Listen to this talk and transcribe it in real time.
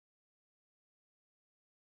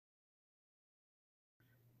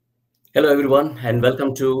Hello, everyone, and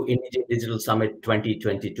welcome to Indegene Digital Summit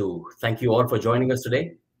 2022. Thank you all for joining us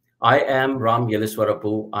today. I am Ram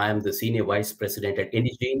Yeleswarapu. I am the Senior Vice President at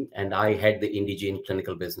Indegene, and I head the Indegene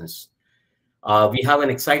clinical business. We have an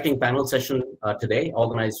exciting panel session today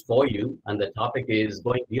organized for you, and the topic is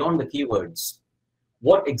going beyond the keywords.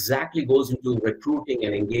 What exactly goes into recruiting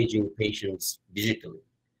and engaging patients digitally?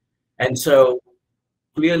 And so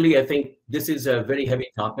clearly, I think this is a very heavy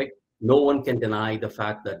topic. No one can deny the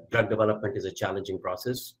fact that drug development is a challenging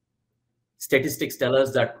process. Statistics tell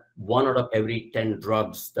us that 1 out of every 10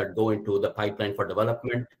 drugs that go into the pipeline for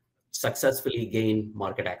development successfully gain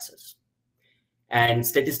market access. And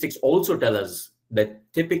statistics also tell us that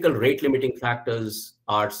typical rate limiting factors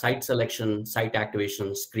are site selection, site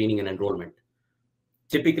activation, screening, and enrollment.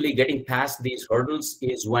 Typically, getting past these hurdles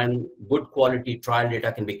is when good quality trial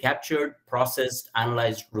data can be captured, processed,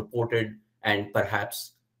 analyzed, reported, and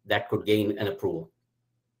perhaps that could gain an approval.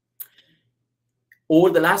 Over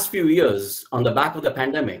the last few years, on the back of the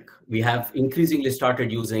pandemic, we have increasingly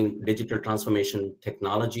started using digital transformation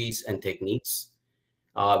technologies and techniques.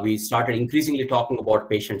 We started increasingly talking about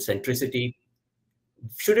patient centricity.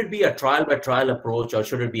 Should it be a trial by trial approach or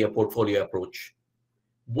should it be a portfolio approach?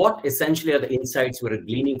 What essentially are the insights we're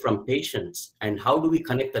gleaning from patients, and how do we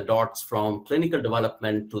connect the dots from clinical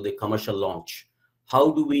development to the commercial launch? How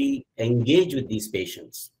do we engage with these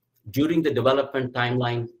patients during the development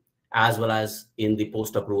timeline as well as in the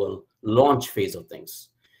post-approval launch phase of things?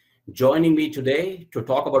 Joining me today to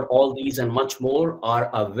talk about all these and much more are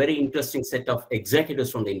a very interesting set of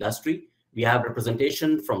executives from the industry. We have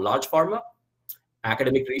representation from large pharma,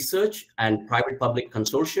 academic research, and private-public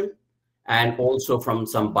consortium, and also from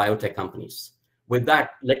some biotech companies. With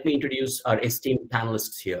that, let me introduce our esteemed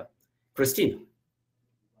panelists here. Christina.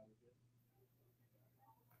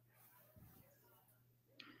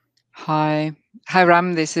 Hi,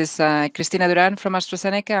 Ram. This is Cristina Duran from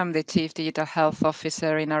AstraZeneca. I'm the Chief Digital Health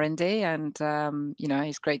Officer in R&D, and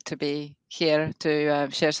it's great to be here to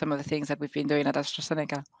share some of the things that we've been doing at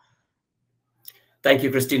AstraZeneca. Thank you,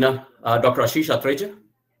 Christina. Dr. Ashish Atreja.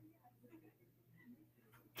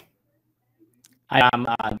 Hi,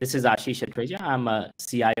 this is Ashish Atreja. I'm a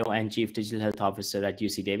CIO and Chief Digital Health Officer at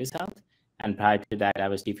UC Davis Health. And prior to that, I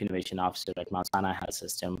was Chief Innovation Officer at Mount Sinai Health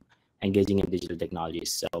System, engaging in digital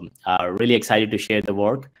technologies. So really excited to share the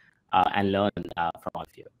work and learn from all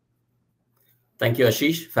of you. Thank you,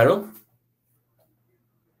 Ashish. Farrell?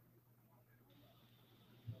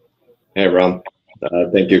 Hey, Ram.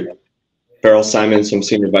 Thank you. Farrell Simons, I'm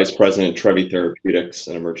Senior Vice President, Trevi Therapeutics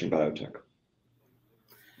and Emerging Biotech.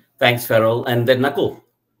 Thanks, Farrell. And then Nakul.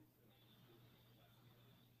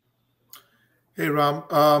 Hey, Ram.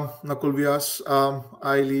 Nakul Vyas.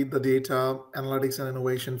 I lead the data analytics and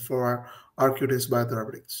innovation for Arcutis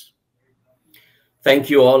Biotherapeutics.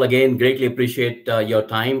 Thank you all again. Greatly appreciate your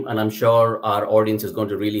time. And I'm sure our audience is going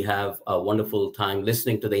to really have a wonderful time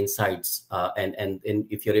listening to the insights. And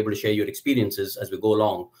if you're able to share your experiences as we go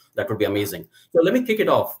along, that would be amazing. So let me kick it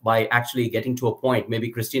off by actually getting to a point. Maybe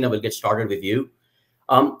Christina will get started with you.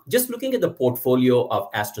 Just looking at the portfolio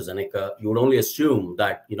of AstraZeneca, you would only assume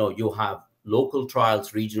that you have local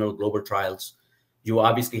trials, regional, global trials. You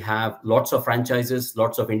obviously have lots of franchises,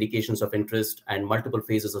 lots of indications of interest, and multiple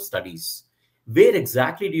phases of studies. Where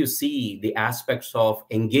exactly do you see the aspects of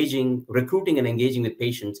recruiting and engaging with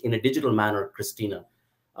patients in a digital manner, Christina,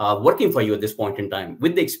 working for you at this point in time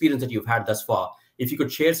with the experience that you've had thus far? If you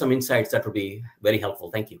could share some insights, that would be very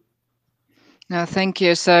helpful. Thank you. No, thank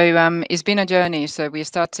you. So it's been a journey. So we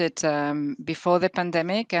started before the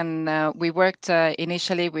pandemic, and we worked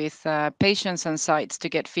initially with patients and sites to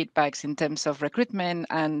get feedbacks in terms of recruitment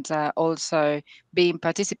and also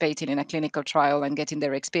participating in a clinical trial and getting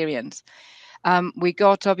their experience. We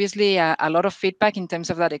got obviously a lot of feedback in terms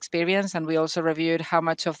of that experience, and we also reviewed how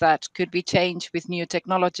much of that could be changed with new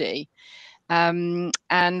technology.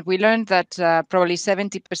 And we learned that probably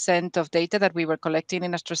 70% of data that we were collecting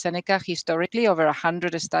in AstraZeneca historically, over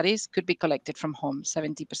 100 studies, could be collected from home,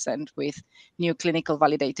 70% with new clinical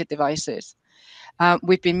validated devices.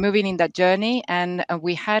 We've been moving in that journey, and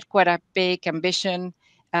we had quite a big ambition,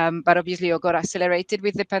 but obviously it got accelerated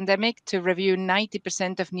with the pandemic to review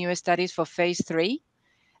 90% of new studies for phase 3.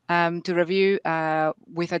 To review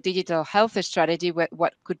with a digital health strategy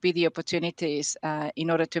what could be the opportunities in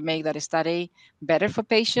order to make that study better for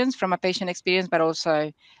patients from a patient experience, but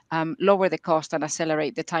also lower the cost and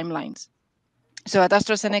accelerate the timelines. So at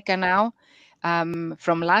AstraZeneca now,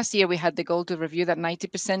 From last year, we had the goal to review that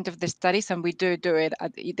 90% of the studies, and we do it.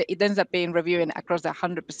 It ends up being reviewing across the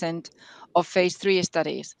 100% of phase 3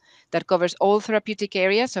 studies that covers all therapeutic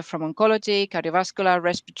areas, so from oncology, cardiovascular,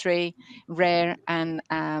 respiratory, rare, and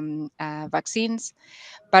vaccines.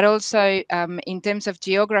 But also in terms of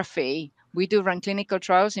geography, we do run clinical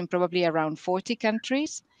trials in probably around 40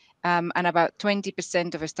 countries. And about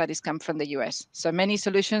 20% of studies come from the US. So many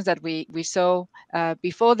solutions that we saw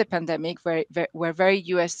before the pandemic were very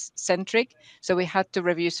US centric. So we had to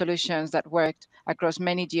review solutions that worked across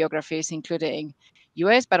many geographies, including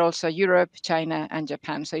US, but also Europe, China, and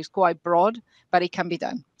Japan. So it's quite broad, but it can be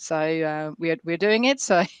done. So we're doing it.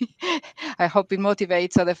 So I hope it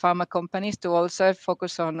motivates other pharma companies to also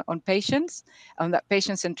focus on patients, on that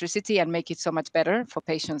patient centricity, and make it so much better for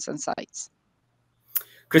patients and sites.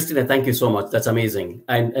 Christina, thank you so much. That's amazing.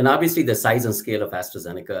 And obviously the size and scale of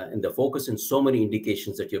AstraZeneca and the focus in so many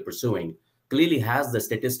indications that you're pursuing clearly has the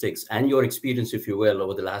statistics and your experience, if you will,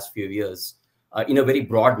 over the last few years in a very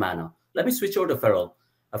broad manner. Let me switch over to Farrell.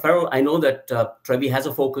 Farrell, I know that Trevi has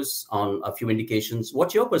a focus on a few indications.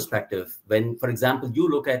 What's your perspective when, for example, you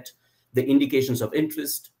look at the indications of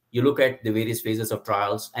interest, you look at the various phases of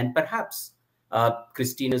trials, and perhaps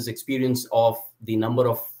Christina's experience of the number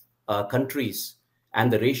of countries and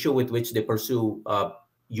the ratio with which they pursue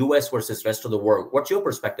US versus rest of the world. What's your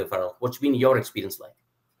perspective, Farrell? What's been your experience like?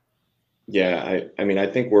 Yeah, I mean, I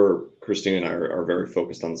think Christina and I are very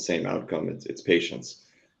focused on the same outcome. It's patients.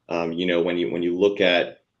 You know, when you look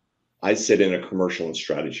at, I sit in a commercial and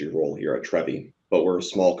strategy role here at Trevi, but we're a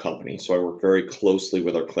small company, so I work very closely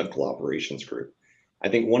with our clinical operations group. I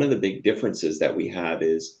think one of the big differences that we have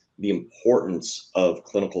is the importance of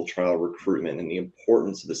clinical trial recruitment and the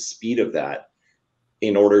importance of the speed of that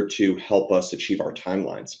in order to help us achieve our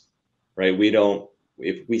timelines, right?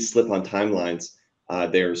 If we slip on timelines,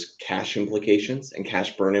 there's cash implications and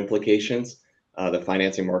cash burn implications. The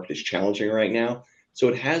financing market is challenging right now. So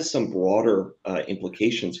it has some broader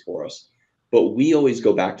implications for us, but we always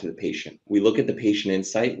go back to the patient. We look at the patient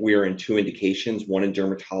insight. We are in 2 indications, one in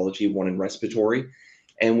dermatology, one in respiratory.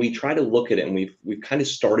 And we try to look at it, and we've kind of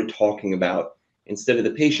started talking about, instead of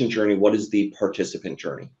the patient journey, what is the participant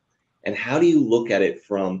journey? And how do you look at it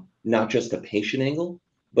from not just a patient angle,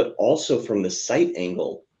 but also from the site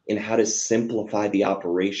angle, in how to simplify the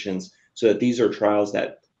operations so that these are trials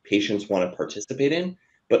that patients want to participate in,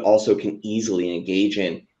 but also can easily engage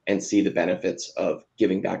in and see the benefits of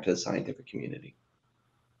giving back to the scientific community.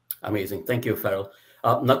 Amazing. Thank you, Farrell.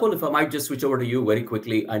 Nakul, if I might just switch over to you very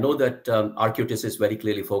quickly. I know that Arcutis is very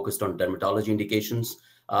clearly focused on dermatology indications.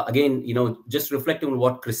 Again, you know, just reflecting on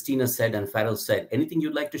what Christina said and Farrell said, anything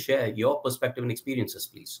you'd like to share, your perspective and experiences,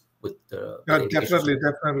 please, with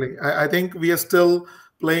definitely. I think we are still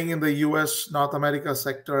playing in the US, North America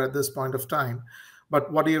sector at this point of time. But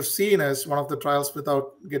what we have seen is one of the trials,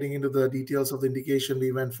 without getting into the details of the indication,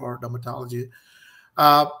 we went for dermatology.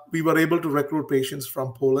 We were able to recruit patients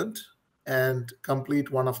from Poland and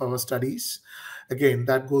complete one of our studies. Again,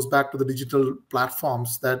 that goes back to the digital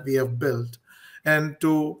platforms that we have built. And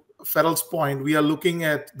to Farrell's point, we are looking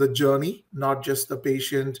at the journey, not just the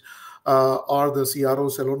patient or the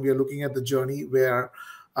CROs alone. We are looking at the journey where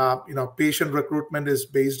patient recruitment is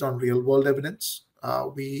based on real-world evidence.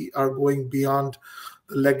 We are going beyond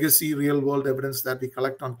the legacy real-world evidence that we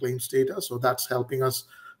collect on claims data. So that's helping us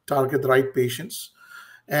target the right patients.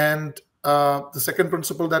 And the second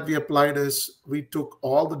principle that we applied is we took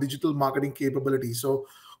all the digital marketing capabilities. So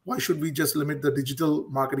why should we just limit the digital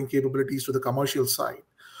marketing capabilities to the commercial side?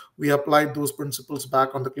 We applied those principles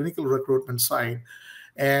back on the clinical recruitment side.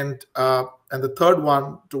 And the third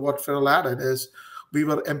one, to what Farrell added, is we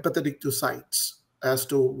were empathetic to sites as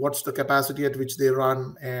to what's the capacity at which they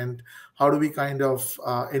run and how do we kind of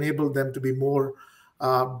enable them to be more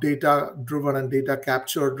data-driven and data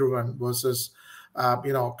capture-driven versus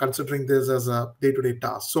considering this as a day-to-day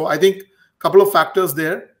task. So I think a couple of factors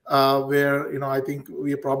there where I think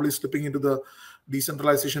we are probably slipping into the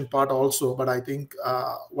decentralization part also. But I think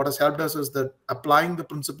what has helped us is that applying the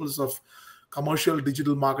principles of commercial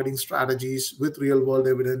digital marketing strategies with real-world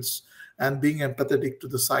evidence and being empathetic to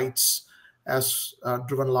the sites has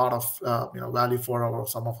driven a lot of value for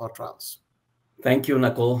some of our trials. Thank you,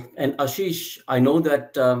 Nakul. And Ashish, I know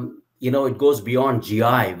that it goes beyond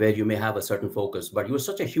GI where you may have a certain focus, but you're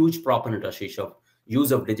such a huge proponent, Ashish, of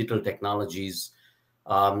use of digital technologies.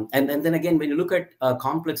 And then again, when you look at a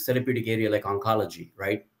complex therapeutic area like oncology,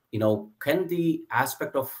 right? Can the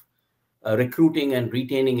aspect of recruiting and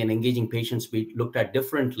retaining and engaging patients be looked at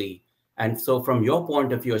differently? And so from your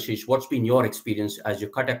point of view, Ashish, what's been your experience as you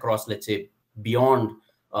cut across, let's say, beyond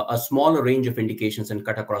a smaller range of indications and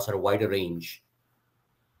cut across a wider range?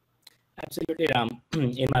 Absolutely.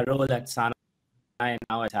 In my role at Sana and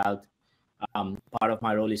now at Health, part of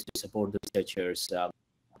my role is to support the researchers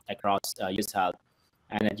across US Health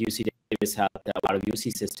and at UC Davis Health, part of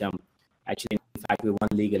UC system. Actually, in fact, we're one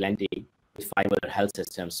legal entity with 5 other health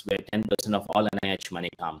systems where 10% of all NIH money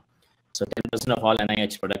come. So 10% of all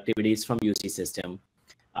NIH productivity is from UC system,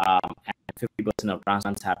 and 50% of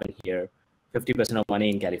transplants happen here. 50% of money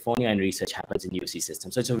in California and research happens in UC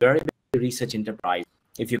system. So it's a very big research enterprise.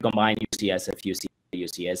 If you combine UCSF,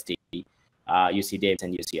 UCSD, UC Davis,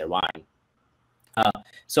 and UC Irvine.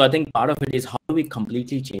 So I think part of it is how do we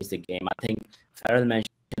completely change the game? I think Farrell mentioned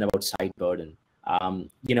about site burden.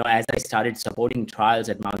 As I started supporting trials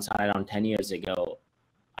at Mount Sinai around 10 years ago,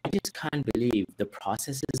 I just can't believe the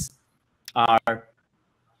processes are,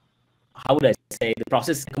 how would I say, the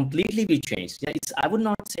process completely be changed. I would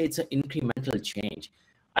not say it's an incremental change.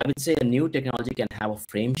 I would say a new technology can have a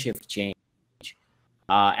frame shift change.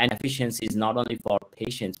 And efficiency is not only for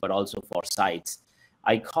patients, but also for sites.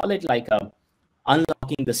 I call it like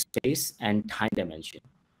unlocking the space and time dimension,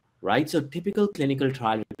 right? So typical clinical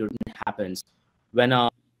trial recruitment happens when a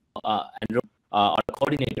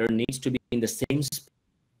coordinator needs to be in the same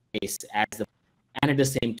space and at the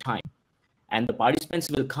same time. And the participants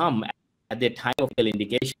will come at their time of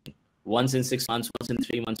indication, once in 6 months, once in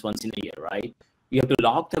 3 months, once in a year, right? You have to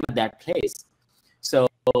lock them at that place. So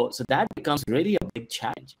that becomes really a big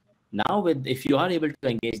challenge. Now, if you are able to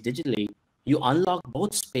engage digitally, you unlock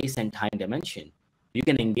both space and time dimension. You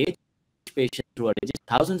can engage patients through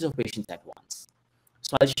thousands of patients at once.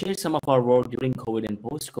 So I'll share some of our work during COVID and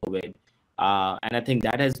post-COVID. And I think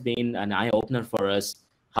that has been an eye-opener for us,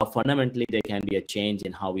 how fundamentally there can be a change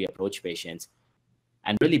in how we approach patients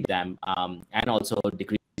and really them, and also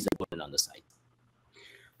decrease the burden on the site.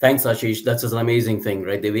 Thanks, Ashish. That's an amazing thing,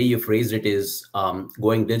 right? The way you phrased it is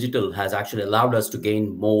going digital has actually allowed us to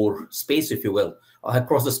gain more space, if you will,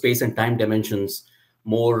 across the space and time dimensions,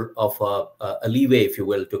 more of a leeway, if you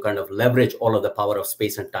will, to kind of leverage all of the power of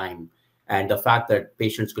space and time. And the fact that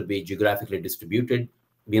patients could be geographically distributed,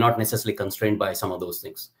 be not necessarily constrained by some of those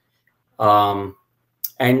things. And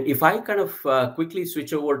if I kind of quickly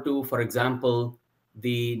switch over to, for example,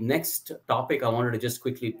 the next topic I wanted to just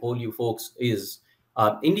quickly poll you folks is,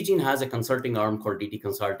 Indegene has a consulting arm called DT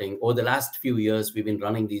Consulting. Over the last few years, we've been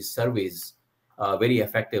running these surveys very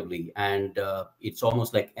effectively, and it's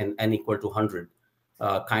almost like an N equal to 100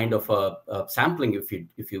 kind of a sampling,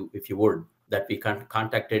 if you would, that we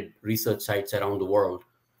contacted research sites around the world,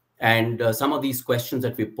 and some of these questions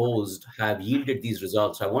that we posed have yielded these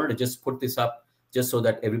results. I wanted to just put this up just so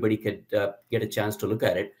that everybody could get a chance to look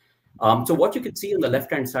at it. So what you can see on the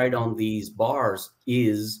left-hand side on these bars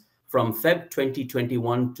is from Feb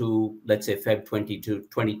 2021 to, let's say, Feb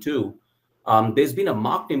 2022, there's been a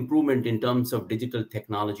marked improvement in terms of digital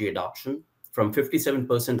technology adoption from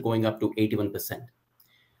 57% going up to 81%.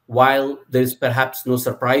 While there's perhaps no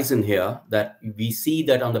surprise in here that we see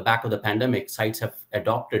that on the back of the pandemic, sites have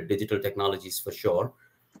adopted digital technologies for sure.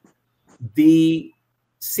 The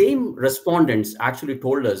same respondents actually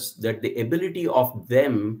told us that the ability of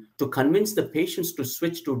them to convince the patients to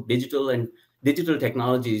switch to digital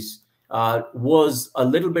technologies was a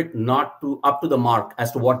little bit not up to the mark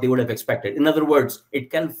as to what they would have expected. In other words,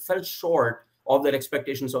 it kind of fell short of their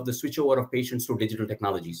expectations of the switchover of patients to digital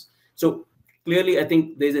technologies. So clearly, I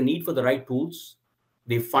think there's a need for the right tools.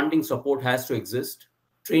 The funding support has to exist.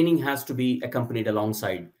 Training has to be accompanied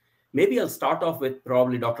alongside. Maybe I'll start off with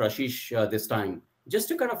probably Dr. Ashish this time, just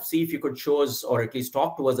to kind of see if you could show us or at least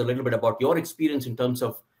talk to us a little bit about your experience in terms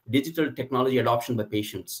of digital technology adoption by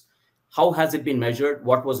patients. How has it been measured?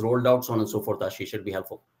 What was rolled out, so on and so forth, Ashish? It'd be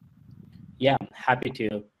helpful. Yeah, happy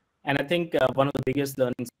to. And I think one of the biggest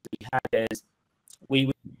learnings we had is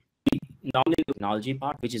we normally the technology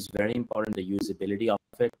part, which is very important, the usability of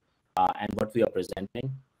it and what we are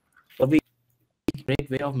presenting. But we have a great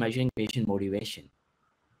way of measuring patient motivation,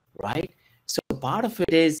 right? So part of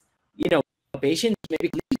it is, patients may be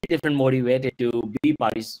completely different motivated to be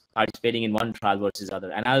participating in one trial versus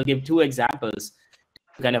other. And I'll give 2 examples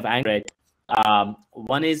to kind of anchor it.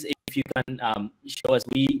 One is if you can show us,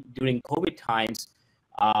 during COVID times,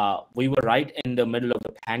 we were right in the middle of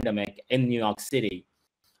the pandemic in New York City.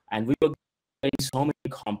 And we were getting so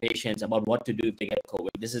many patients about what to do if they get COVID.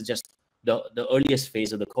 This is just the earliest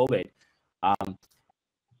phase of the COVID.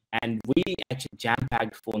 And we actually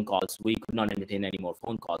jam-packed phone calls. We could not entertain any more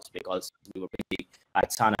phone calls because we were busy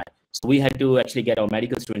at Sinai. So we had to actually get our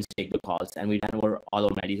medical students to take the calls, and we ran over all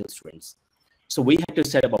our medical students. So we had to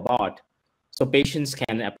set up a bot. So patients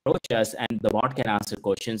can approach us and the bot can answer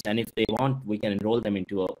questions. And if they want, we can enroll them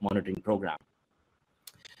into a monitoring program.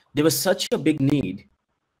 There was such a big need.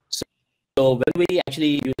 So when we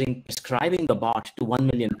actually prescribing the bot to 1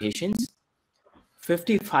 million patients,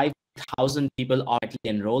 55,000 people already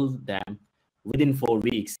enrolled them within 4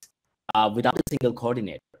 weeks without a single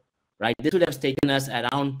coordinator, right? This would have taken us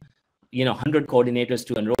around 100 coordinators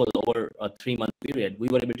to enroll over a 3-month period. We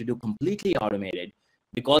were able to do completely automated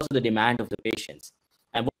because of the demand of the patients.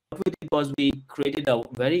 And what we did was we created a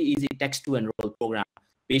very easy text to enroll program.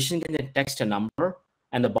 Patient can then text a number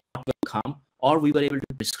and the bot will come, or we were able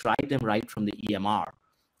to prescribe them right from the EMR,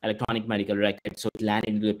 electronic medical record, so it landed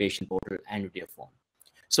into the patient portal and into your phone.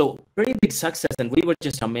 So pretty big success, and we were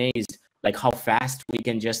just amazed like how fast we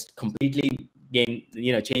can just completely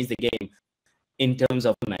change the game in terms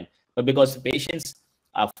of enrollment. But because the patients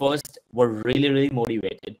first were really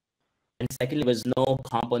motivated, and secondly, there was no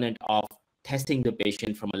component of testing the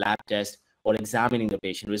patient from a lab test or examining the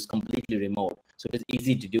patient. It was completely remote, so it was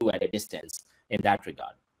easy to do at a distance in that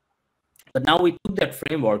regard. But now we took that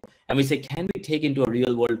framework and we say, can we take into a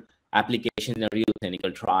real world application in a real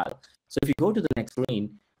clinical trial? So if you go to the next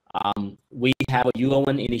screen, we have a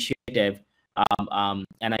UO1 initiative,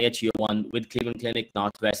 NIH UO1 with Cleveland Clinic,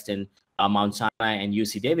 Northwestern, Mount Sinai, and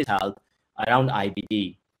UC Davis Health around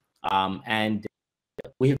IBD. And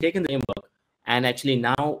we have taken the framework and actually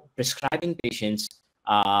now prescribing patients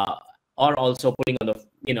or also putting on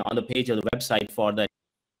the on the page of the website for the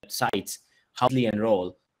sites how to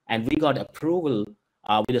enroll. And we got approval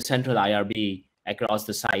with a central IRB across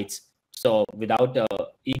the sites. So without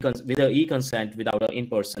e-consent, without an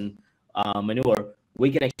in-person maneuver, we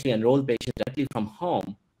can actually enroll patients directly from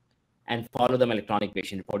home and follow them electronic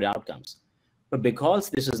patient reported outcomes. But because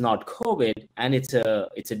this is not COVID and it's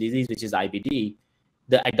a disease which is IBD,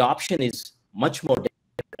 the adoption is much more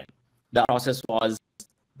different. The process was,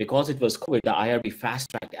 because it was COVID, the IRB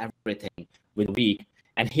fast-tracked everything within a week.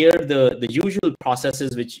 And here the usual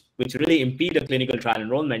processes which really impede a clinical trial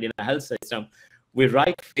enrollment in a health system, we're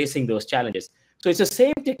right facing those challenges. So it's the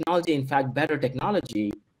same technology, in fact, better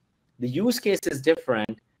technology. The use case is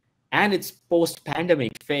different, and it's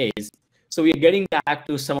post-pandemic phase. So we're getting back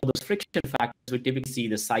to some of those friction factors we typically see,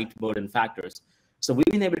 the site burden factors. So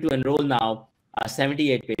we've been able to enroll now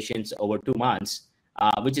 78 patients over 2 months,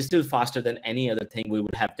 which is still faster than any other thing we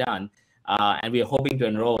would have done. And we are hoping to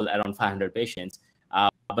enroll around 500 patients.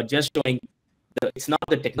 But just showing it's not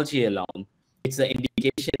the technology alone, it's the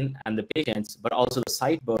indication and the patients, but also the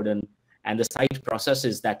site burden and the site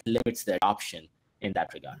processes that limits the adoption in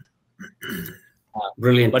that regard.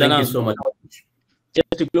 Brilliant. Thank you so much.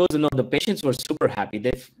 Just to close, the patients were super happy.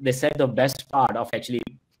 They said the best part of actually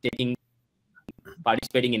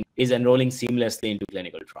participating in is enrolling seamlessly into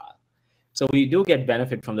clinical trial. So we do get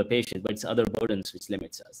benefit from the patient, but it's other burdens which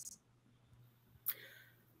limits us.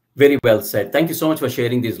 Very well said. Thank you so much for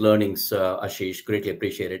sharing these learnings, Ashish. Greatly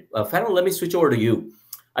appreciate it. Farrell, let me switch over to you.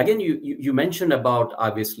 Again, you mentioned about,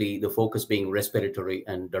 obviously, the focus being respiratory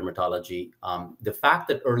and dermatology. The fact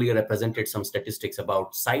that earlier I presented some statistics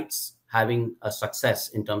about sites having a success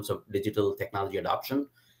in terms of digital technology adoption,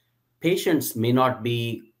 patients may not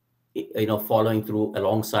be following through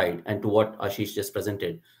alongside, and to what Ashish just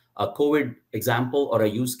presented, a COVID example or a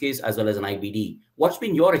use case as well as an IBD. What's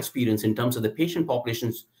been your experience in terms of the patient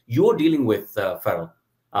populations you're dealing with, Farrell,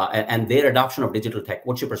 and their adoption of digital tech?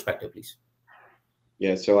 What's your perspective, please?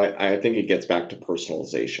 Yeah, so I think it gets back to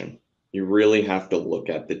personalization. You really have to look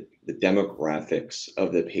at the demographics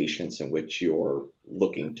of the patients in which you're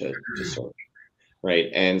looking to serve, right?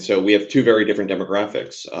 And so we have two very different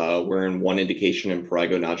demographics. We're in one indication in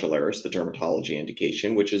prurigo nodularis, the dermatology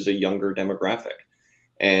indication, which is a younger demographic.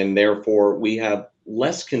 And therefore, we have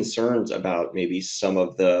less concerns about maybe some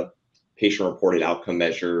of the patient-reported outcome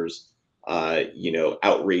measures,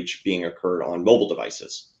 outreach being occurred on mobile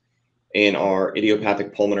devices. In our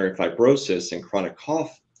idiopathic pulmonary fibrosis and chronic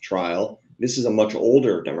cough trial, this is a much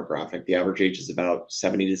older demographic. The average age is about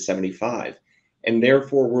 70 to 75. And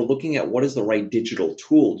therefore, we're looking at what is the right digital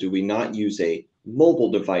tool. Do we not use a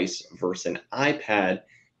mobile device versus an iPad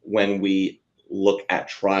when we look at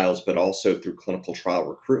trials, but also through clinical trial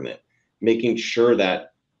recruitment, making sure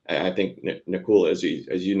that, I think, Nakul, as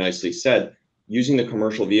you nicely said, using the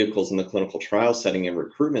commercial vehicles in the clinical trial setting and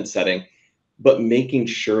recruitment setting, but making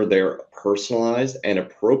sure they're personalized and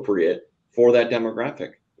appropriate for that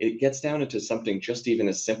demographic. It gets down into something just even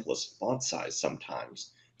as simple as font size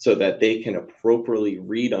sometimes, so that they can appropriately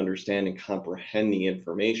read, understand, and comprehend the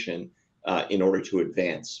information in order to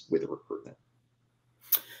advance with recruitment.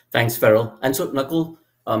 Thanks, Farrell. And so, Nakul,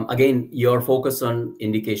 Again, your focus on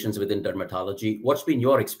indications within dermatology. What's been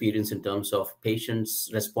your experience in terms of patients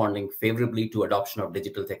responding favorably to adoption of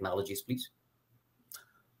digital technologies, please?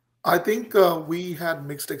 I think we had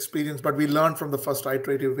mixed experience, but we learned from the first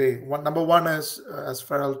iterative way. Number one is, as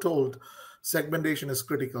Farrell told, segmentation is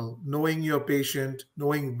critical. Knowing your patient,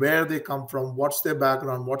 knowing where they come from, what's their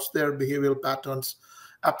background, what's their behavioral patterns,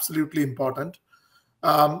 absolutely important.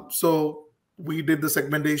 So we did the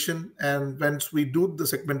segmentation, and once we do the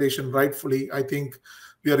segmentation rightfully, I think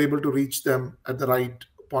we are able to reach them at the right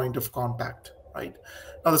point of contact. Right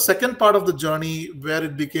now, the second part of the journey where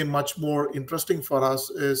it became much more interesting for us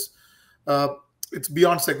is uh, it's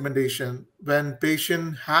beyond segmentation. When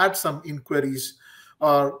patient had some inquiries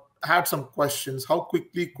or had some questions, how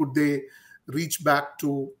quickly could they reach back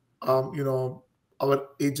to our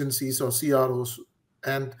agencies or CROs?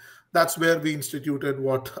 And that's where we instituted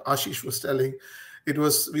what Ashish was telling.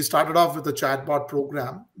 We started off with a chatbot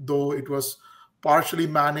program, though it was partially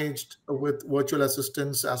managed with virtual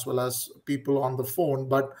assistants as well as people on the phone.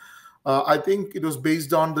 But I think it was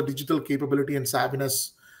based on the digital capability and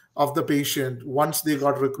savviness of the patient. Once they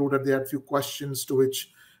got recruited, they had a few questions to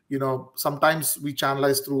which, sometimes we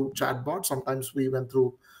channelized through chatbot, sometimes we went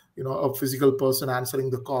through, a physical person answering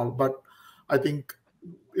the call. But I think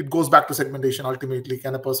it goes back to segmentation ultimately.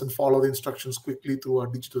 Can a person follow the instructions quickly through a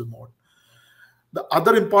digital mode? The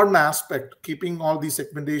other important aspect, keeping all these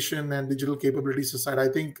segmentation and digital capabilities aside, I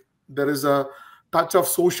think there is a touch of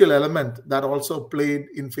social element that also played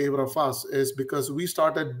in favor of us, is because we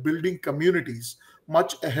started building communities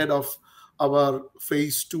much ahead of our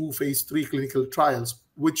phase 2, phase 3 clinical trials,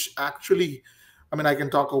 which actually, I mean, I can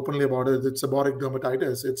talk openly about it. It's seborrheic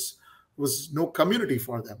dermatitis. Was no community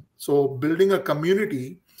for them. So building a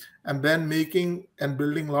community and then making and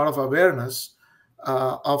building a lot of awareness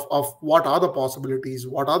of what are the possibilities,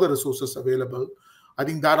 what are the resources available. I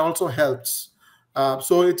think that also helps.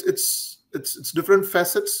 So it's different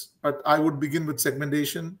facets, but I would begin with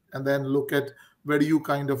segmentation and then look at where do you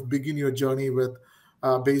kind of begin your journey with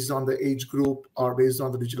based on the age group or based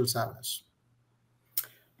on the digital savviness.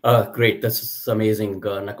 Great. That's amazing,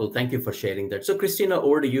 Nakul. Thank you for sharing that. So, Christina,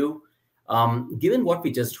 over to you. Given what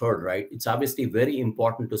we just heard, right, it's obviously very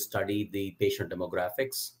important to study the patient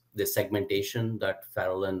demographics, the segmentation that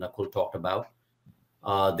Farrell and Nakul talked about,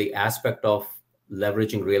 the aspect of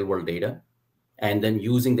leveraging real-world data, and then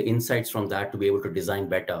using the insights from that to be able to design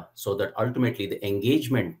better so that ultimately the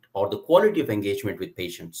engagement or the quality of engagement with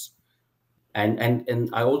patients. And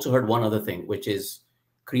I also heard one other thing, which is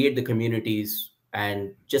create the communities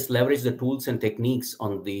and just leverage the tools and techniques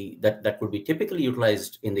on that would be typically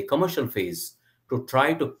utilized in the commercial phase to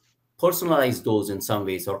try to personalize those in some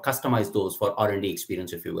ways or customize those for R&D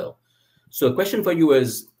experience, if you will. So a question for you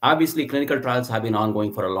is, obviously clinical trials have been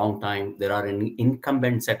ongoing for a long time. There are an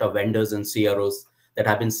incumbent set of vendors and CROs that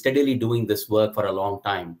have been steadily doing this work for a long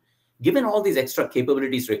time. Given all these extra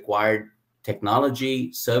capabilities required,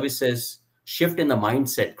 technology, services, shift in the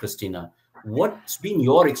mindset, Christina, what's been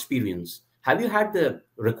your experience? Have you had the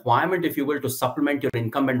requirement, if you will, to supplement your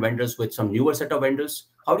incumbent vendors with some newer set of vendors?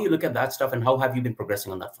 How do you look at that stuff, and how have you been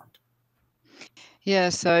progressing on that front? Yeah,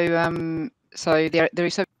 so there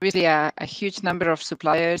is obviously a huge number of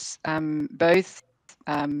suppliers, both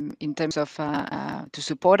in terms of to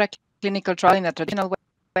support a clinical trial in a traditional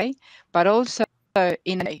way, but also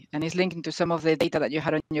in a way, and it's linking to some of the data that you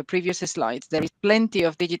had on your previous slides. There is plenty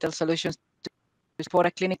of digital solutions to support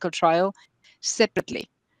a clinical trial separately.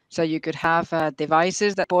 So you could have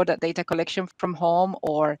devices that support that data collection from home,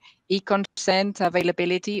 or e-consent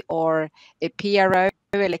availability, or a PRO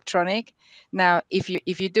electronic. Now, if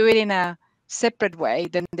you do it in a separate way,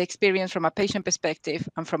 then the experience from a patient perspective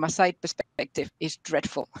and from a site perspective is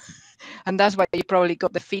dreadful. And that's why you probably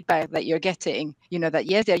got the feedback that you're getting, that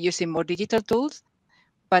yes, they're using more digital tools,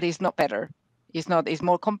 but it's not better. It's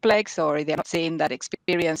more complex, or they're not seeing that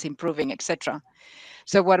experience improving, etc.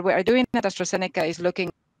 So what we are doing at AstraZeneca is looking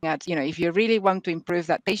at, if you really want to improve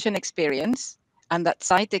that patient experience and that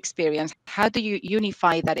site experience, how do you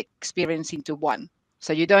unify that experience into one?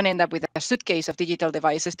 So you don't end up with a suitcase of digital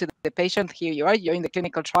devices to the patient. Here you are, you're in the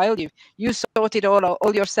clinical trial. You sort it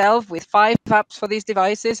all yourself with 5 apps for these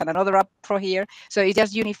devices and another app for here. So it's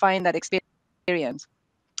just unifying that experience.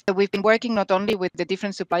 So we've been working not only with the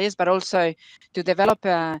different suppliers, but also to develop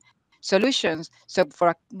solutions. So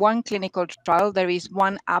for one clinical trial, there is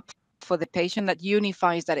one app for the patient that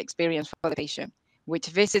unifies that experience for the patient. Which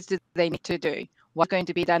visits do they need to do? What's going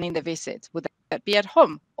to be done in the visit? Would that be at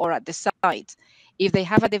home or at the site? If they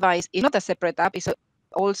have a device, it's not a separate app, it's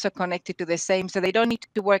also connected to the same, so they don't need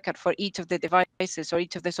to work out for each of the devices or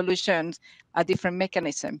each of the solutions a different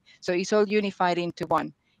mechanism. So it's all unified into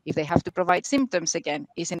one. If they have to provide symptoms again,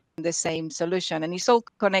 it's in the same solution, and it's all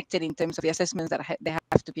connected in terms of the assessments that they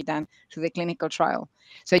have to be done through the clinical trial.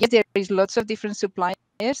 So yes, there is lots of different suppliers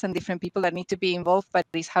and different people that need to be involved, but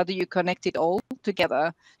it's how do you connect it all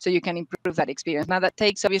together so you can improve that experience. Now that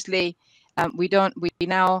takes, obviously, we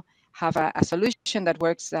now have a solution that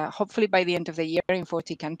works hopefully by the end of the year in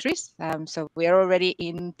 40 countries. So we are already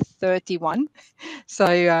in 31.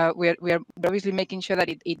 So we're obviously making sure that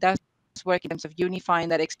it does work in terms of unifying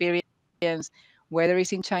that experience, whether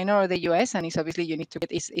it's in China or the US, and it's obviously you need to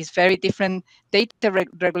get is very different data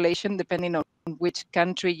regulation depending on which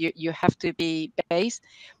country you have to be based.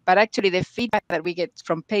 But actually the feedback that we get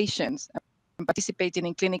from patients participating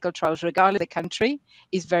in clinical trials, regardless of the country,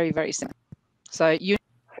 is very, very similar. So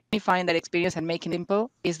unifying that experience and making it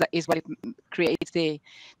simple is what it creates the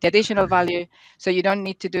additional value. So you don't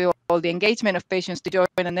need to do all the engagement of patients to join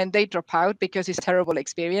and then they drop out because it's a terrible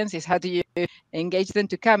experience. It's how do you engage them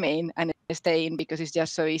to come in and stay in, because it's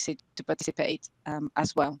just so easy to participate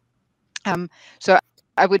as well. So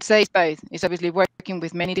I would say it's both. It's obviously working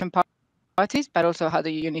with many different parties, but also how do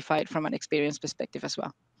you unify it from an experience perspective as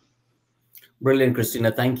well. Brilliant,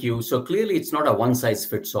 Christina. Thank you. So clearly, it's not a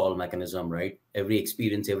one-size-fits-all mechanism, right? Every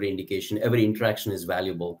experience, every indication, every interaction is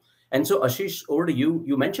valuable. And so, Ashish, over to you.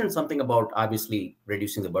 You mentioned something about obviously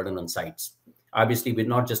reducing the burden on sites. Obviously, we're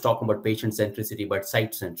not just talking about patient centricity, but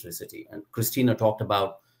site centricity. And Christina talked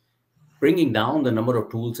about bringing down the number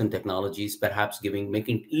of tools and technologies, perhaps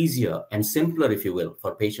making it easier and simpler, if you will,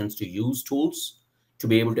 for patients to use tools to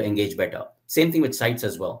be able to engage better. Same thing with sites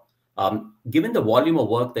as well. Given the volume of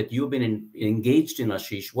work that you've been engaged in,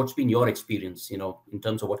 Ashish, what's been your experience, in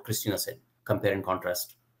terms of what Christina said, compare and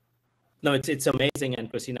contrast? No, it's amazing, and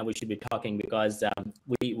Christina, we should be talking because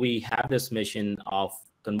we have this mission of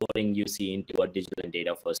converting UC into a digital and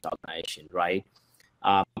data first organization, right?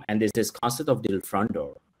 And there's this concept of digital front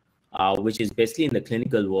door, which is basically in the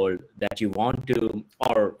clinical world that you want to,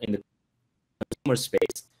 or in the consumer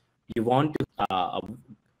space, you want to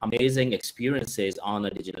amazing experiences on a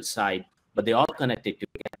digital side, but they all connected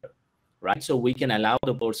together, right? So we can allow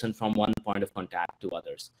the person from one point of contact to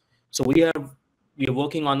others. So we are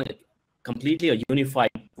working on completely a unified,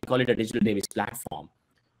 we call it a digital Davis platform.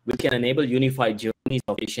 We can enable unified journeys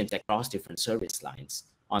of patients across different service lines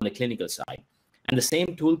on the clinical side. And the same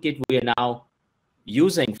toolkit we are now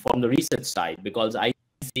using from the research side, because I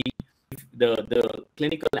see the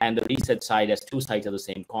clinical and the research side as two sides of the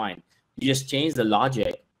same coin. You just change the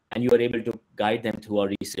logic and you are able to guide them through a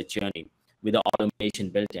research journey with the automation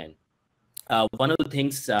built in. One of the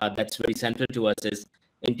things that's very central to us is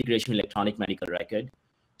integration electronic medical record.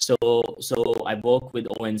 So I work with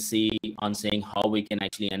ONC on saying how we can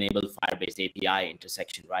actually enable Firebase API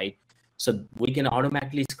intersection, right? So we can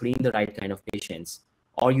automatically screen the right kind of patients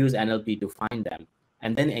or use NLP to find them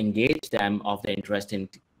and then engage them of the interest in,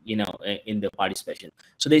 in the participation.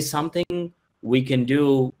 So there's something we can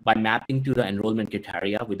do by mapping to the enrollment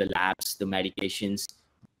criteria with the labs, the medications,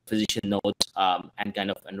 physician notes, and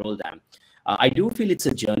kind of enroll them. I do feel it's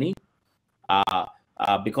a journey.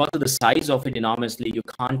 Because of the size of it enormously, you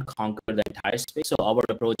can't conquer the entire space. So our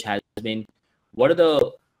approach has been, what are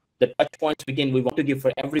the touch points we want to give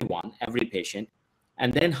for everyone, every patient,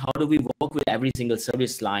 and then how do we work with every single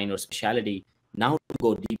service line or specialty now to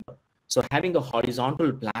go deeper? So having a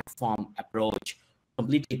horizontal platform approach,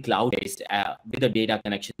 completely cloud-based with a data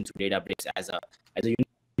connection to Databricks as a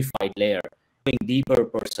unified layer, going deeper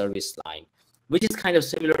per service line, which is kind of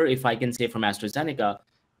similar, if I can say, from AstraZeneca,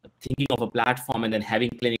 thinking of a platform and then having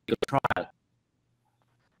clinical trial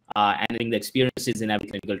and having the experiences in every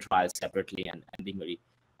clinical trial separately and being very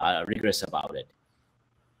rigorous about it.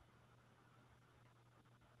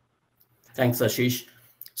 Thanks, Ashish.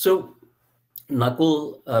 So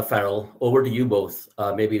Nakul, Farrell, over to you both.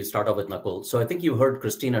 Maybe we'll start off with Nakul. So I think you heard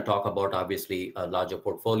Christina talk about obviously a larger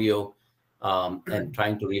portfolio and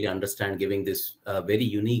trying to really understand, giving this very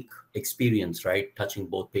unique experience, right? Touching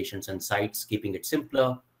both patients and sites, keeping it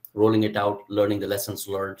simpler, rolling it out, learning the lessons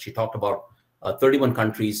learned. She talked about 31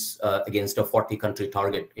 countries against a 40-country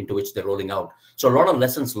target into which they're rolling out. So a lot of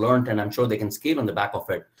lessons learned, and I'm sure they can scale on the back of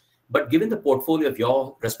it. But given the portfolio of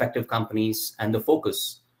your respective companies and the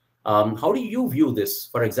focus, how do you view this?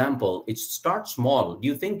 For example, it starts small. Do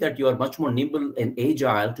you think that you are much more nimble and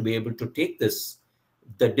agile to be able to take this,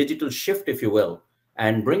 the digital shift, if you will,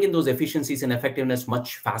 and bring in those efficiencies and effectiveness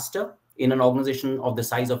much faster in an organization of the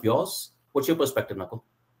size of yours? What's your perspective, Nakul?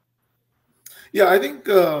 Yeah, I think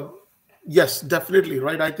Yes, definitely,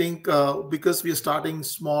 right. I think because we are starting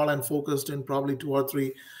small and focused in probably 2 or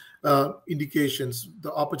 3 indications,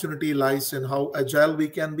 the opportunity lies in how agile we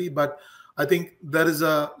can be. But I think there is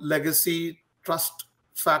a legacy trust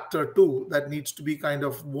factor too that needs to be kind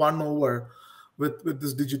of won over with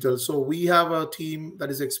this digital. So we have a team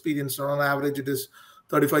that is experienced. On average, it is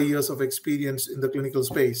 35 years of experience in the clinical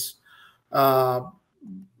space. Uh,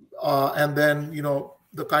 and then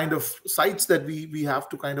the kind of sites that we have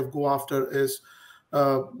to kind of go after is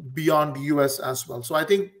beyond the US as well. So I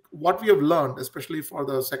think what we have learned, especially for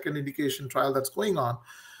the second indication trial that's going on,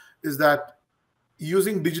 is that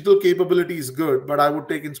using digital capability is good, but I would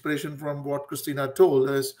take inspiration from what Christina told,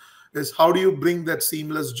 is how do you bring that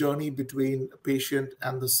seamless journey between a patient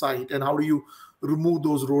and the site, and how do you remove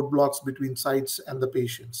those roadblocks between sites and the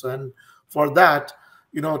patients. And for that,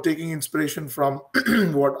 taking inspiration from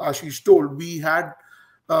what Ashish told, we had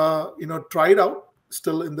tried out,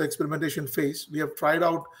 still in the experimentation phase, we have tried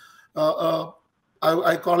out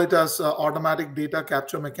I call it as automatic data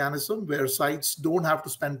capture mechanism, where sites don't have to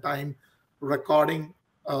spend time recording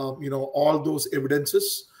all those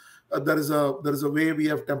evidences. There is a way we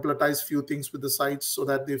have templatized few things with the sites so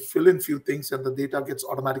that they fill in few things and the data gets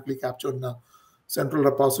automatically captured in a central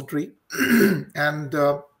repository. And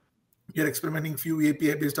we are experimenting few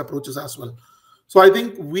API based approaches as well. So I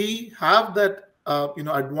think we have that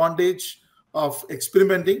advantage of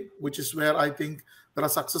experimenting, which is where I think there are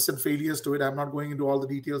success and failures to it. I'm not going into all the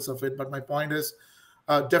details of it, but my point is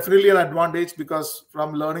definitely an advantage, because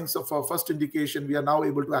from learnings of our first indication, we are now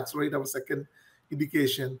able to accelerate our second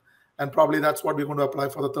indication, and probably that's what we're going to apply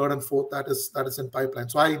for the third and fourth that is in pipeline.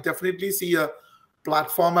 So I definitely see a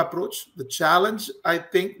platform approach. The challenge, I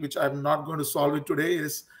think, which I'm not going to solve it today,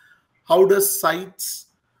 is how does sites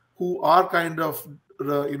who are kind of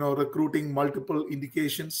recruiting multiple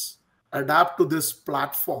indications adapt to this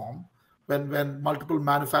platform when multiple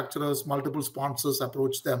manufacturers, multiple sponsors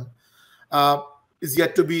approach them, is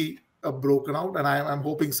yet to be broken out. And I'm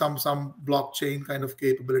hoping some blockchain kind of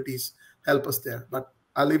capabilities help us there. But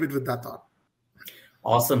I'll leave it with that thought.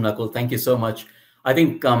 Awesome, Nakul. Thank you so much. I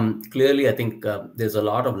think clearly, I think there's a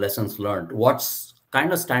lot of lessons learned. What's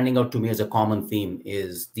kind of standing out to me as a common theme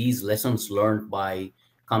is these lessons learned by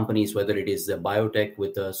companies, whether it is a biotech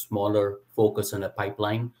with a smaller focus and a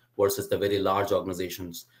pipeline versus the very large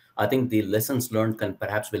organizations. I think the lessons learned can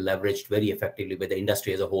perhaps be leveraged very effectively with the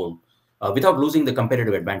industry as a whole, without losing the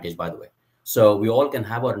competitive advantage, by the way. So we all can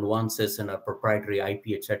have our nuances and our proprietary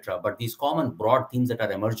IP, etc. But these common broad themes that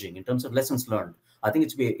are emerging in terms of lessons learned, I think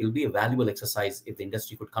it'll be a valuable exercise if the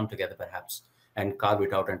industry could come together perhaps and carve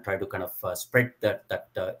it out and try to kind of spread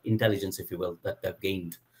that intelligence, if you will, that they've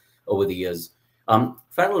gained over the years.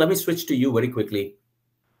 Farrell, let me switch to you very quickly.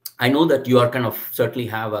 I know that you are kind of certainly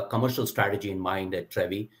have a commercial strategy in mind at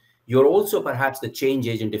Trevi. You're also perhaps the change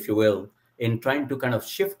agent, if you will, in trying to kind of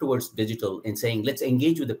shift towards digital and saying, let's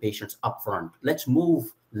engage with the patients upfront. Let's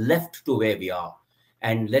move left to where we are.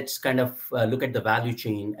 And let's kind of look at the value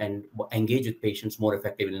chain and engage with patients more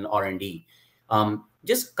effectively in R&D.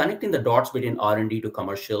 Just connecting the dots between R&D to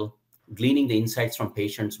commercial, gleaning the insights from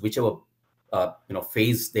patients, whichever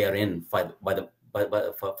phase they are in for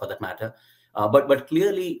that matter. But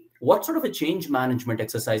clearly, what sort of a change management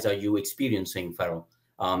exercise are you experiencing, Farrell?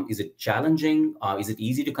 Is it challenging? Is it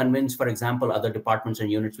easy to convince, for example, other departments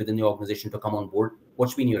and units within the organization to come on board?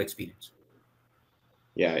 What's been your experience?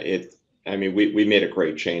 Yeah, we made a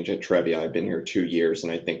great change at Trevi. I've been here 2 years,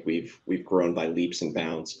 and I think we've grown by leaps and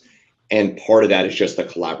bounds. And part of that is just the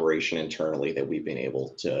collaboration internally that we've been able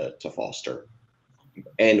to foster.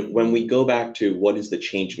 And when we go back to what is the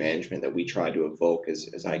change management that we try to evoke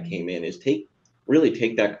as I came in, is really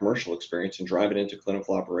take that commercial experience and drive it into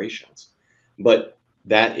clinical operations. But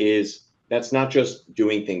that's not just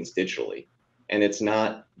doing things digitally, and it's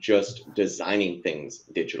not just designing things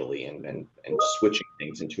digitally and switching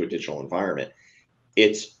things into a digital environment.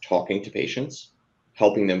 It's talking to patients,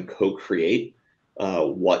 helping them co-create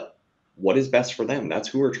what is best for them. That's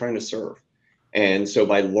who we're trying to serve. And so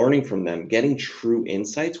by learning from them, getting true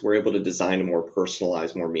insights, we're able to design a more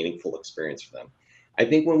personalized, more meaningful experience for them. I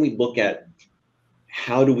think when we look at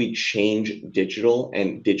how do we change digital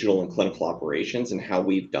and clinical operations and how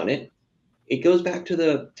we've done it, it goes back to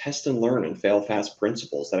the test and learn and fail fast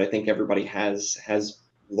principles that I think everybody has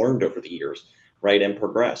learned over the years, right, and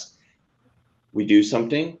progressed. We do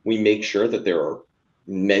something, we make sure that there are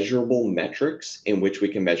measurable metrics in which we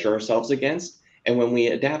can measure ourselves against. And when we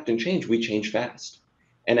adapt and change, we change fast.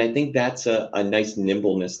 And I think that's a nice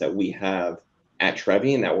nimbleness that we have at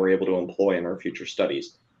Trevi and that we're able to employ in our future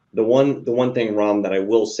studies. The one thing, Ram, that I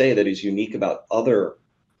will say that is unique about other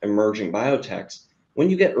emerging biotechs, When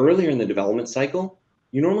you get earlier in the development cycle,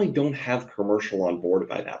 you normally don't have commercial on board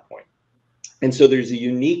by that point. And so there's a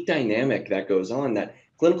unique dynamic that goes on that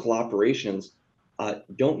clinical operations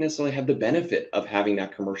don't necessarily have the benefit of having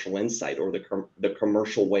that commercial insight or the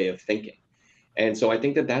commercial way of thinking. And so I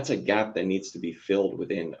think that that's a gap that needs to be filled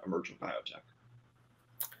within emerging biotech.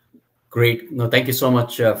 Great. No, thank you so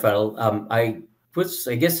much, Farrell.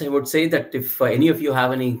 I guess I would say that if any of you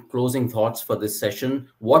have any closing thoughts for this session,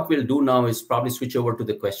 what we'll do now is probably switch over to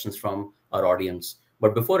the questions from our audience.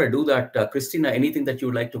 But before I do that, Christina, anything that you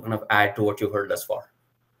would like to kind of add to what you've heard thus far?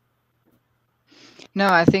 No,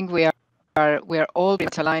 I think we are all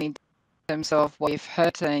aligned in terms of what we've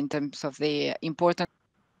heard, in terms of the importance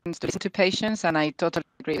to listen to patients, and I totally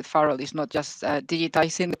agree with Farrell. It's not just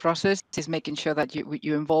digitizing the process; it's making sure that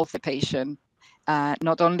you involve the patient,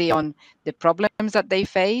 not only on the problems that they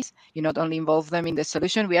face. You not only involve them in the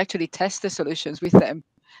solution. We actually test the solutions with them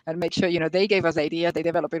and make sure they gave us the idea, they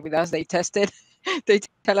develop it with us, they test it, they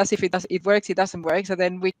tell us if it works, it doesn't work, so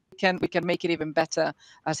then we can make it even better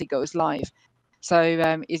as it goes live. So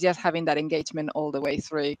it's just having that engagement all the way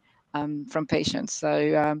through. From patients,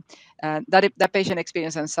 so that patient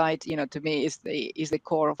experience and site, to me, is the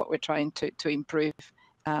core of what we're trying to improve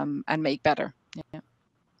and make better. Yeah.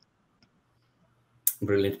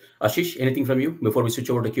 Brilliant. Ashish, anything from you before we switch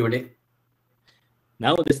over to Q&A?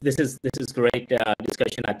 No, this is great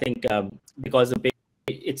discussion. I think because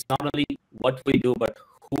it's not only what we do, but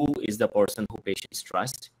who is the person who patients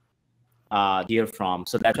trust, hear from.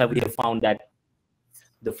 So that's why we have found that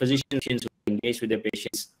the physicians who engage with their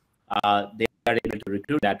patients, they are able to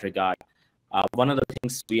recruit that regard. One of the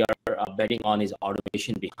things we are betting on is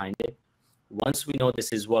automation behind it. Once we know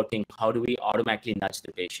this is working, how do we automatically nudge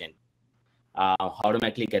the patient?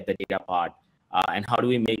 Automatically get the data part, and how do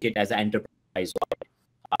we make it as an enterprise-wide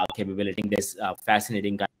capability? There's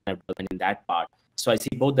fascinating kind of development in that part. So I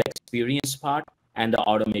see both the experience part and the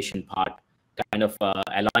automation part kind of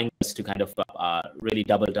allowing us to kind of really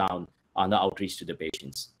double down on the outreach to the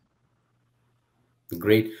patients.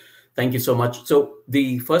 Great. Thank you so much. So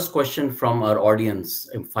the first question from our audience,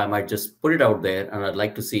 if I might just put it out there, and I'd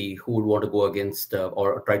like to see who would want to go against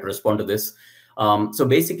or try to respond to this. So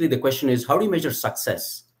basically the question is, how do you measure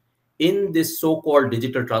success in this so-called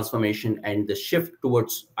digital transformation and the shift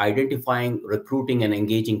towards identifying, recruiting, and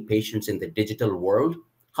engaging patients in the digital world?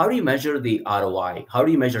 How do you measure the ROI? How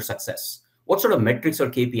do you measure success? What sort of metrics or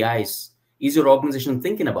KPIs is your organization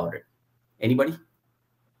thinking about it? Anybody?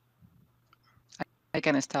 I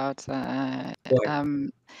can start. No,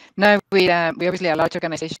 we obviously are a large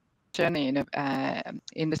organization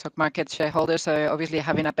in the stock market shareholder, so obviously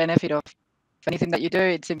having a benefit of anything that you do,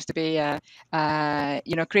 it seems to be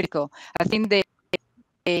critical. I think the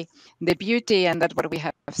beauty, and that's what we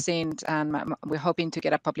have seen, and we're hoping to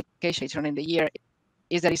get a publication later on in the year,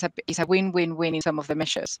 is that it's a win-win-win in some of the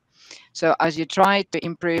measures. So as you try to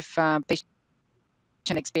improve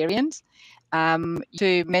patient experience,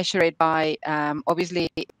 to measure it by obviously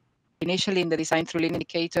initially in the design through leading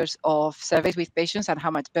indicators of surveys with patients and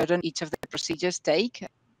how much burden each of the procedures take,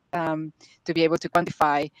 to be able to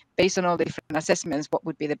quantify based on all the different assessments what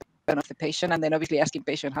would be the burden of the patient, and then obviously asking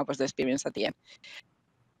patient how was the experience at the end.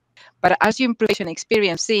 But as you improve patient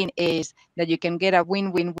experience, seen is that you can get a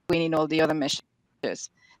win-win-win in all the other measures.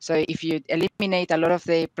 So if you eliminate a lot of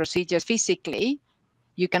the procedures physically,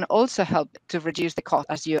 you can also help to reduce the cost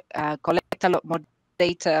as you collect a lot more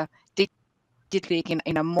data digitally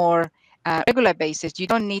in a more regular basis. You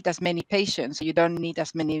don't need as many patients, you don't need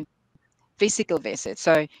as many physical visits.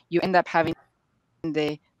 So you end up having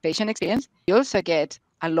the patient experience. You also get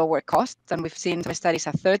a lower cost, and we've seen some studies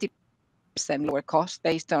at 30% lower cost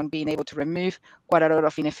based on being able to remove quite a lot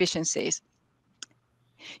of inefficiencies.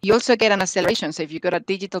 You also get an acceleration. So if you've got a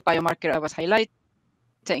digital biomarker I was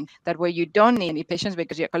highlighting, that where you don't need any patients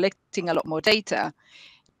because you're collecting a lot more data,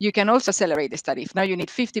 you can also accelerate the study. If now you need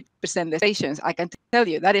 50% the patients, I can tell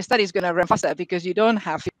you that study is going to run faster because you don't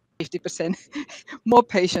have 50% more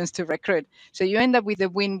patients to recruit. So you end up with a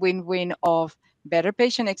win-win-win of better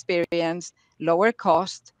patient experience, lower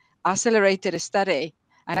cost, accelerated study,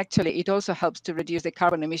 and actually it also helps to reduce the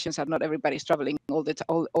carbon emissions, and not everybody's traveling all to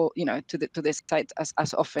the site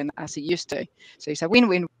as often as it used to. So it's a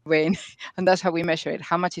win-win-win, and that's how we measure it.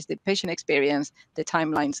 How much is the patient experience, the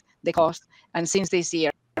timelines, the cost, and since this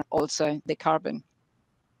year also the carbon.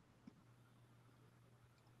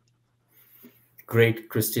 Great,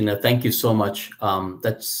 Christina. Thank you so much.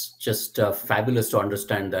 That's just fabulous to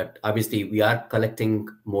understand that obviously we are collecting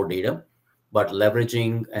more data, but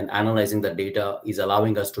leveraging and analyzing the data is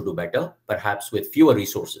allowing us to do better, perhaps with fewer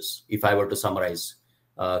resources. If I were to summarize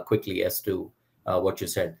quickly as to what you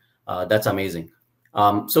said, that's amazing.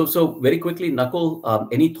 So very quickly, Nakul,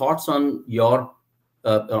 any thoughts on your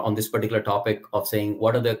on this particular topic of saying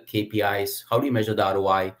what are the KPIs? How do you measure the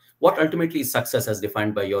ROI? What ultimately is success as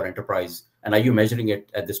defined by your enterprise? And are you measuring it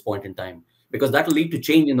at this point in time? Because that will lead to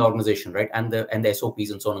change in the organization, right? And the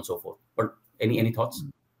SOPs and so on and so forth. But any thoughts?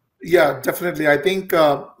 Yeah, definitely. I think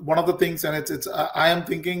one of the things, and it's I am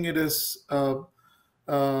thinking it is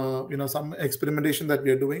some experimentation that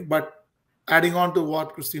we are doing. But adding on to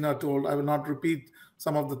what Christina told, I will not repeat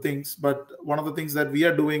some of the things. But one of the things that we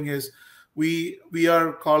are doing is we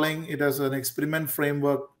are calling it as an experiment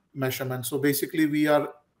framework measurement. So basically, we are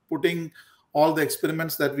putting all the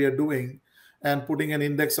experiments that we are doing and putting an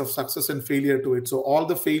index of success and failure to it. So all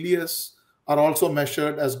the failures are also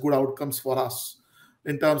measured as good outcomes for us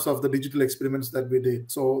in terms of the digital experiments that we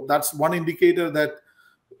did. So that's one indicator that,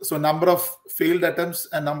 so number of failed attempts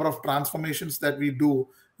and number of transformations that we do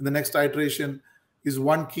in the next iteration is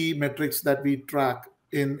one key metrics that we track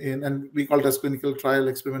in and we call it as clinical trial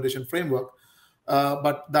experimentation framework.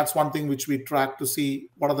 But that's one thing which we track to see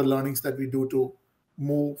what are the learnings that we do to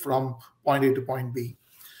move from point A to point B.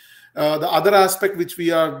 The other aspect which we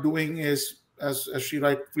are doing is, as she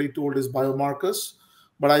rightfully told, is biomarkers.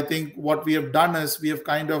 But I think what we have done is we have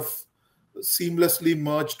kind of seamlessly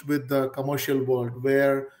merged with the commercial world,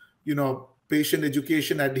 where patient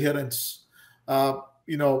education adherence,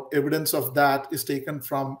 evidence of that is taken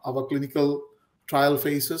from our clinical trial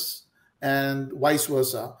phases, and vice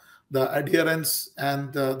versa. The adherence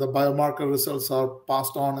and the biomarker results are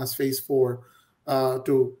passed on as phase 4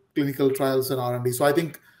 to clinical trials and R&D. So I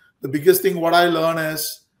think the biggest thing what I learn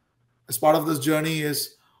is, as part of this journey,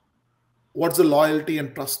 is what's the loyalty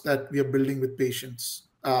and trust that we are building with patients,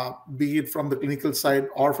 be it from the clinical side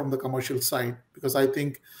or from the commercial side, because I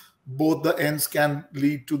think both the ends can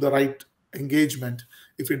lead to the right engagement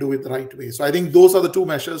if we do it the right way. So I think those are the two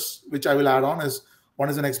measures which I will add on. Is one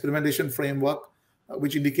is an experimentation framework,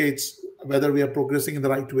 which indicates whether we are progressing in the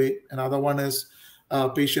right way. Another one is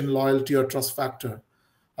patient loyalty or trust factor.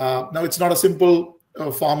 Now, it's not a simple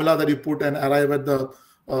formula that you put and arrive at the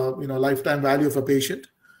lifetime value of a patient.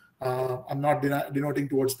 I'm not denoting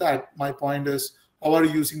towards that. My point is, how are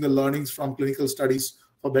you using the learnings from clinical studies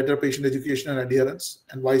for better patient education and adherence,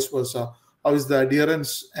 and vice versa? How is the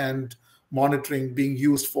adherence and monitoring being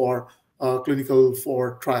used for clinical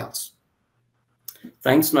trials?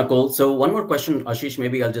 Thanks, Nakul. So one more question, Ashish,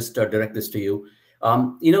 maybe I'll just direct this to you.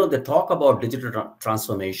 The talk about digital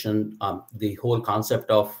transformation, the whole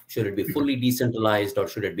concept of should it be fully decentralized or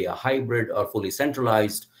should it be a hybrid or fully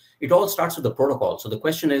centralized, it all starts with the protocol. So the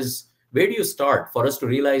question is, where do you start for us to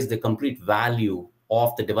realize the complete value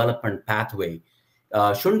of the development pathway?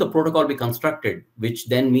 Shouldn't the protocol be constructed, which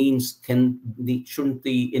then means shouldn't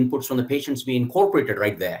the inputs from the patients be incorporated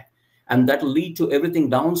right there? And that will lead to everything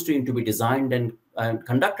downstream to be designed and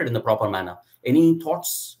conducted in the proper manner. Any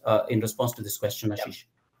thoughts in response to this question, Ashish?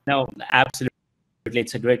 No, absolutely.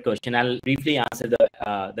 It's a great question. I'll briefly answer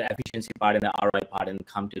the efficiency part and the ROI part and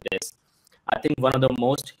come to this. I think one of the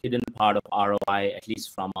most hidden part of ROI, at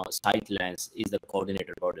least from a site lens, is the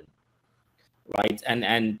coordinator burden, right?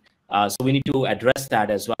 And so we need to address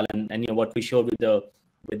that as well. And what we showed with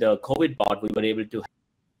the COVID bot, we were able to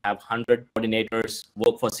have 100 coordinators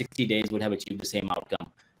work for 60 days would have achieved the same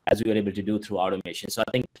outcome as we were able to do through automation. So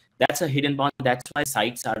I think that's a hidden bond. That's why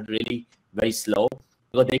sites are really very slow,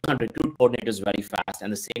 because they can't recruit coordinators very fast,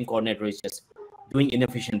 and the same coordinator is just doing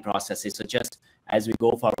inefficient processes. So just as we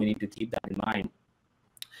go forward, we need to keep that in mind.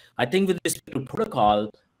 I think with respect to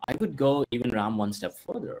protocol, I would go even Ram one step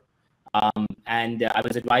further. And I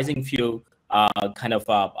was advising few kind of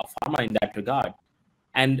a pharma in that regard.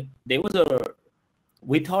 And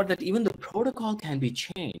we thought that even the protocol can be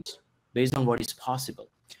changed based on what is possible.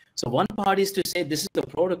 So one part is to say this is the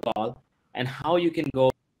protocol and how you can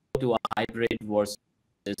go to a hybrid versus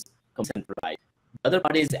centralized. The other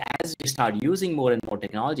part is, as you start using more and more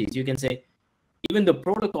technologies, you can say even the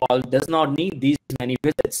protocol does not need these many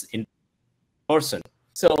visits in person.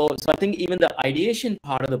 So I think even the ideation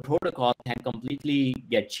part of the protocol can completely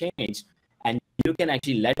get changed, and you can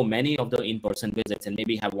actually let go many of the in-person visits and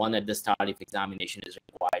maybe have one at the start if examination is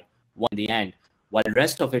required, one in the end, while the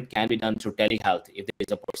rest of it can be done through telehealth if there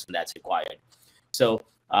is a person that's required. So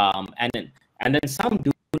and then some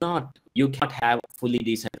do not. You cannot have fully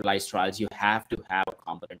decentralized trials. You have to have a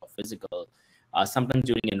component of physical, sometimes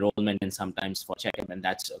during enrollment and sometimes for checkup, and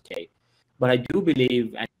that's okay. But I do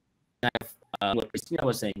believe, and what Christina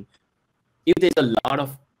was saying, if there's a lot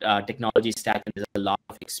of technology stack and there's a lot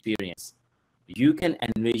of experience, you can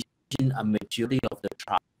envision a majority of the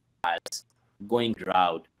trials going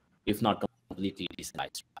route, if not completely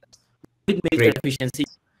decentralized trials, with major efficiency,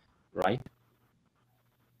 right?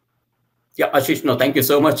 Yeah, Ashish, no, thank you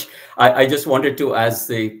so much. I just wanted to, as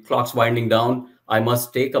the clock's winding down, I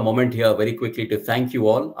must take a moment here very quickly to thank you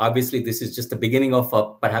all. Obviously, this is just the beginning of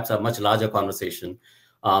perhaps a much larger conversation.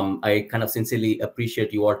 I kind of sincerely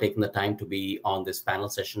appreciate you all taking the time to be on this panel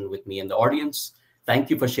session with me and the audience. Thank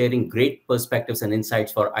you for sharing great perspectives and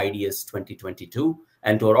insights for IDS 2022.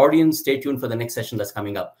 And to our audience, stay tuned for the next session that's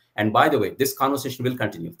coming up. And by the way, this conversation will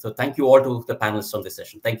continue. So thank you all to the panelists on this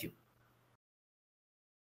session. Thank you.